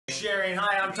sharing.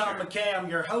 Hi, I'm Tom McKay. I'm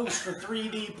your host for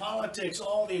 3D Politics,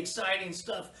 all the exciting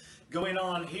stuff going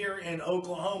on here in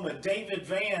Oklahoma. David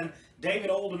Van, David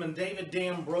Oldham, and David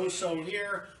D'Ambroso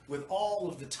here with all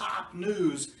of the top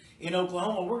news in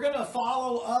Oklahoma. We're going to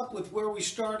follow up with where we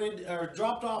started or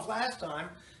dropped off last time.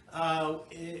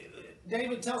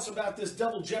 David, tell us about this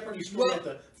double Jeopardy story at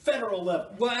the federal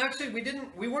level. Well, actually,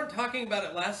 we weren't talking about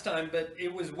it last time, but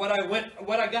it was what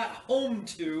I got home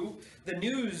to. The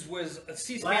news was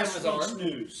C-SPAN was on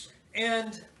news,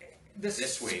 and the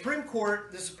Supreme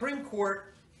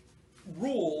Court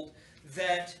ruled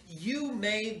that you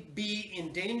may be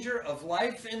in danger of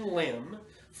life and limb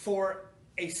for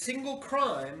a single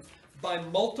crime by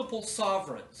multiple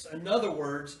sovereigns. In other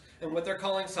words, and what they're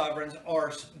calling sovereigns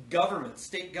are governments,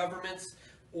 state governments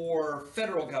or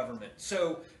federal government.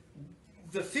 So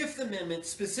the Fifth Amendment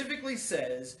specifically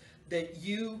says that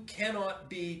you cannot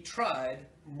be tried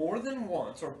more than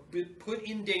once or be put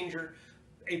in danger.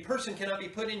 A person cannot be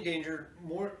put in danger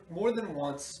more than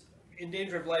once, in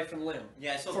danger of life and limb.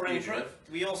 Yeah, I saw the fugitive.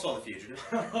 We all saw the fugitive.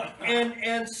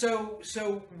 and so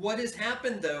what has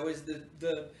happened though is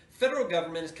the federal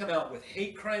government has come out with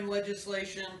hate crime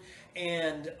legislation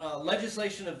and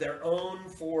legislation of their own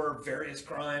for various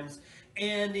crimes.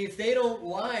 And if they don't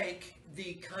like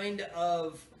the kind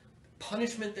of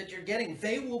punishment that you're getting,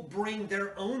 they will bring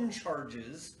their own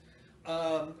charges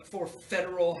for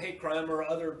federal hate crime or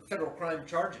other federal crime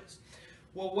charges.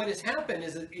 Well, what has happened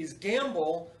is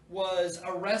Gamble was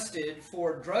arrested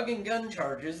for drug and gun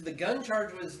charges. The gun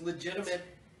charge was legitimate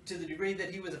to the degree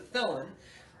that he was a felon,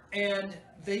 and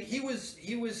he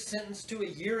was sentenced to a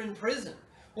year in prison.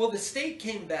 Well, the state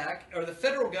came back, or the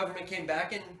federal government came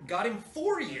back and got him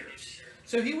 4 years.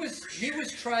 So he was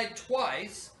tried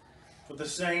twice for the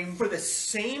same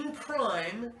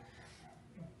crime,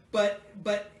 but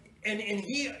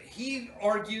he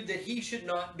argued that he should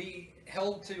not be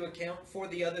held to account for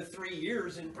the other 3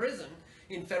 years in prison,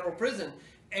 in federal prison,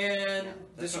 and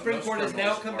the Supreme Court has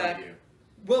now come back.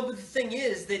 Well, but the thing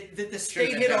is that the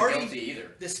state had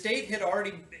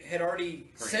already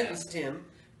sentenced him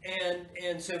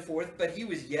and so forth, but he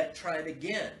was yet tried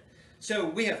again. So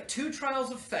we have two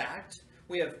trials of fact.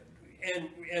 We have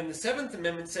and the Seventh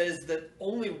Amendment says that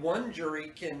only one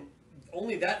jury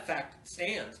only that fact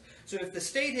stands. So if the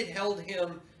state had held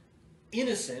him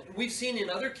innocent, we've seen in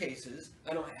other cases,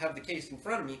 I don't have the case in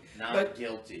front of me, not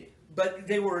guilty. But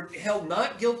they were held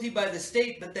not guilty by the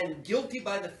state, but then guilty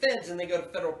by the feds, and they go to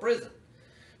federal prison.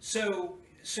 So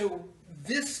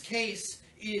this case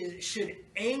should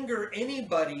anger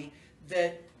anybody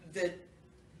that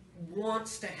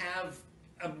wants to have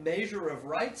a measure of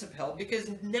rights upheld,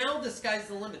 because now the sky's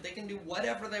the limit. They can do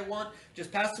whatever they want,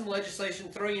 just pass some legislation,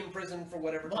 throw you in prison for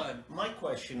whatever time. My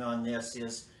question on this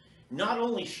is, not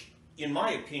only, in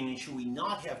my opinion, should we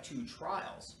not have two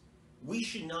trials, we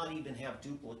should not even have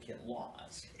duplicate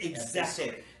laws.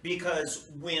 Exactly.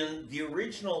 Because when the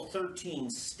original 13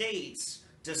 states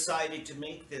decided to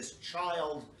make this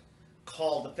child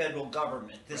called the federal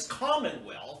government, this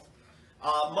commonwealth,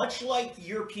 much like the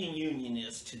European Union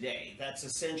is today, that's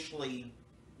essentially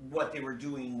what they were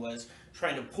doing, was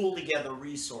trying to pull together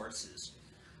resources.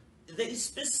 They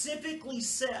specifically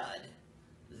said,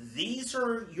 these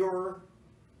are your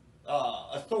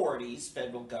authorities,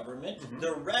 federal government. Mm-hmm.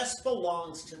 The rest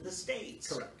belongs to the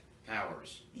states. Correct.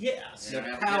 Powers. Yes. They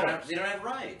don't have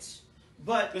rights.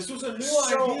 But this was a new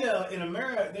idea in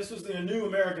America. This was a new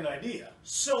American idea.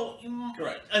 So,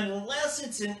 correct. Unless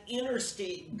it's an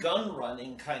interstate gun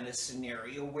running kind of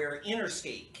scenario where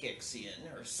interstate kicks in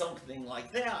or something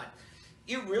like that,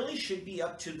 it really should be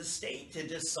up to the state to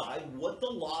decide what the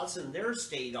laws in their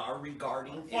state are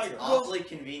regarding firearms. It's awfully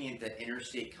convenient that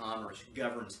interstate commerce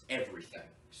governs everything.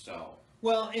 So,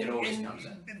 well, it always comes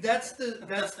in. That's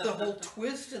the whole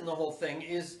twist in the whole thing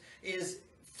is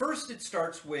first it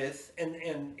starts with, and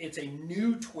it's a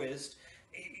new twist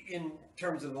in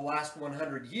terms of the last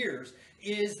 100 years,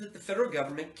 is that the federal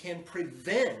government can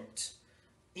prevent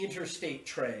interstate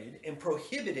trade and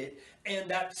prohibit it,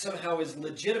 and that somehow is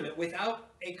legitimate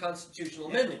without a constitutional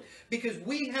amendment, because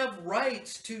we have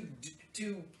rights to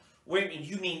Wait,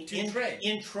 you mean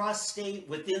intrastate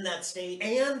within that state?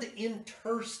 And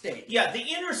interstate. Yeah, the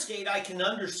interstate, I can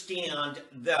understand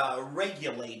the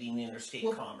regulating interstate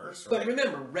commerce, right? But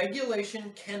remember,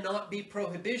 regulation cannot be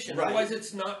prohibition. Right. Otherwise,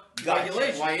 it's not Gotcha.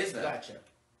 regulation. Why is that? Gotcha.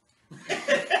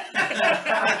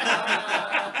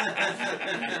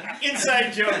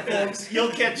 Inside joke, folks.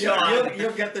 You'll catch on.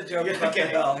 You'll get the joke about the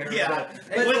bell here. Yeah.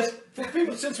 But for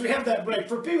people, since we have that break,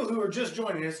 for people who are just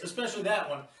joining us, especially that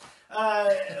one,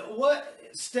 what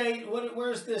state?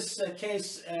 Where's this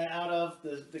case out of?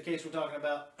 The case we're talking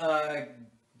about?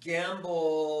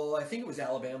 Gamble, I think it was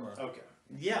Alabama. Okay.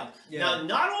 Yeah. Yeah. Now,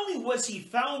 not only was he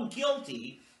found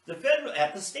guilty,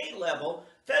 at the state level,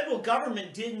 federal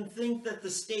government didn't think that the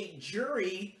state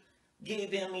jury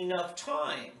gave him enough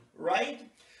time, right?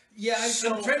 Yeah, I'm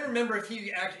So- trying to remember if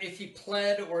he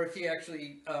pled or if he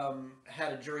actually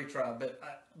had a jury trial.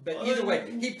 But either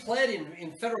way, he pled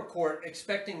in federal court,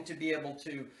 expecting to be able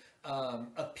to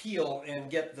appeal and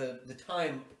get the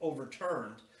time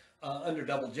overturned under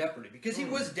double jeopardy, because he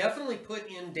was definitely put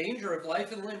in danger of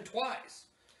life and limb twice,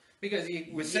 because he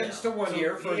was sentenced to 1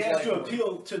 year for he his has life to and limb.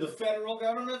 appeal to the federal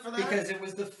government for that? Because it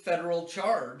was the federal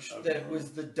charge that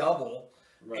was the double.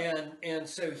 Right. And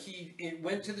so it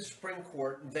went to the Supreme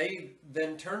Court. They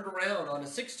then turned around on a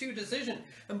 6-2 decision.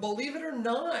 And believe it or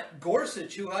not,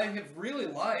 Gorsuch, who I have really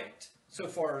liked so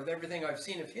far with everything I've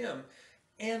seen of him,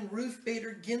 and Ruth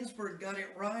Bader Ginsburg got it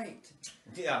right.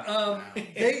 Yeah.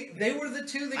 They were the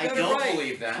two that I got don't it right.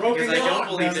 believe that, Broken because I don't clock,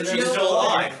 believe that man. she's No. still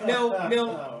alive.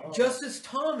 No, Justice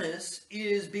Thomas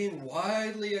is being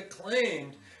widely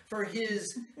acclaimed for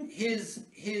his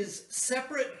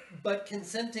separate but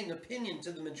consenting opinion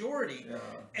to the majority,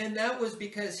 and that was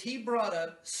because he brought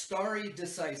up stare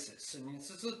decisis, and this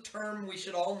is a term we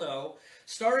should all know.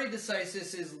 Stare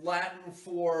decisis is Latin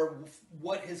for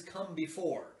what has come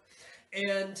before,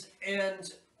 and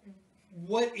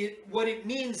what it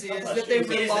means is that they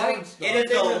rely. It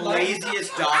is the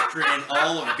laziest doctrine in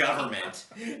all of government,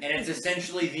 and it's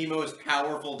essentially the most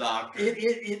powerful doctrine.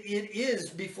 It is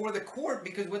before the court,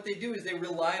 because what they do is they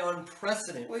rely on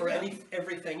precedent for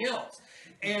everything else,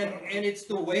 and it's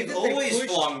the way We've that they always push.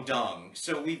 flung dung,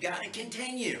 so we've got to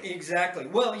continue. Exactly.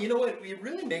 Well, you know what? It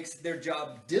really makes their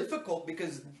job difficult,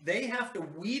 because they have to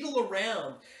wheedle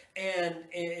around, and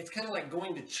it's kind of like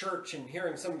going to church and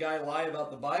hearing some guy lie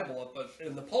about the Bible up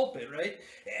in the pulpit, right?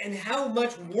 And how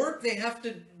much work they have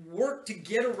to work to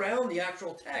get around the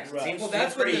actual text. Right. Seems, Well, seems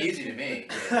that's what pretty the- easy to me.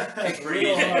 It's pretty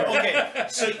easy. Okay,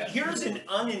 so here's an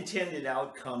unintended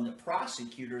outcome the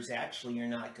prosecutors actually are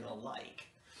not going to like.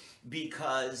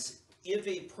 Because if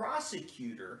a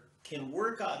prosecutor can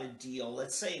work out a deal,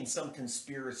 let's say in some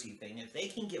conspiracy thing, if they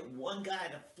can get one guy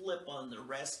to flip on the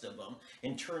rest of them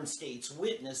and turn state's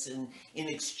witness, and in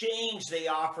exchange they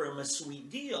offer him a sweet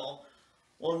deal,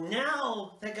 well,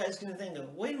 now that guy's going to think,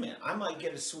 wait a minute, I might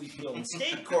get a sweet deal in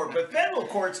state court, but federal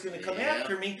court's going to come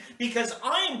after me because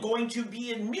I am going to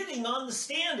be admitting on the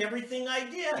stand everything I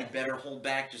You did. better hold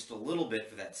back just a little bit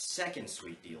for that second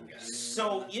sweet deal, guys.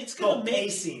 So it's going to make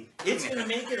pacing.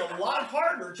 it a lot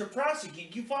harder to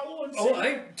prosecute. You follow what I'm saying? Oh,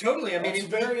 I totally. I mean, That's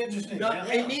very interesting.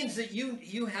 It means that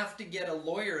you have to get a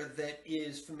lawyer that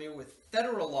is familiar with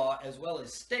federal law as well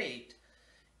as state,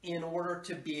 in order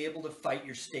to be able to fight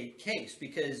your state case,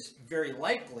 because very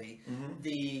likely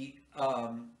the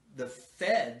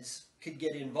feds could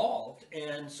get involved,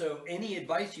 and so any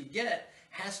advice you get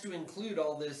has to include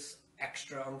all this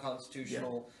extra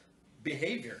unconstitutional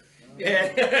behavior.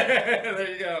 There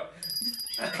you go.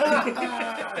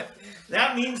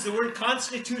 That means the word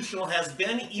constitutional has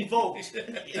been invoked.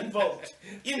 And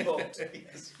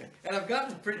I've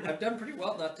done pretty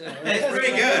well not to. It's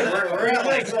pretty good. We're at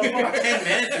like 10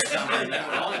 minutes or something.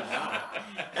 Wow.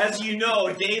 As you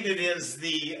know, David is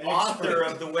the author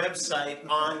of the website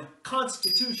on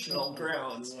constitutional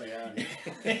grounds. Oh, yeah.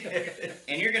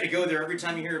 And you're going to go there every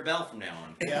time you hear a bell from now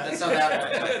on. Yeah. That's how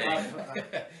that works, I think.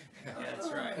 That's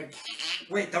right.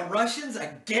 Wait, the Russians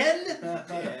again?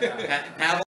 Yeah. Pavel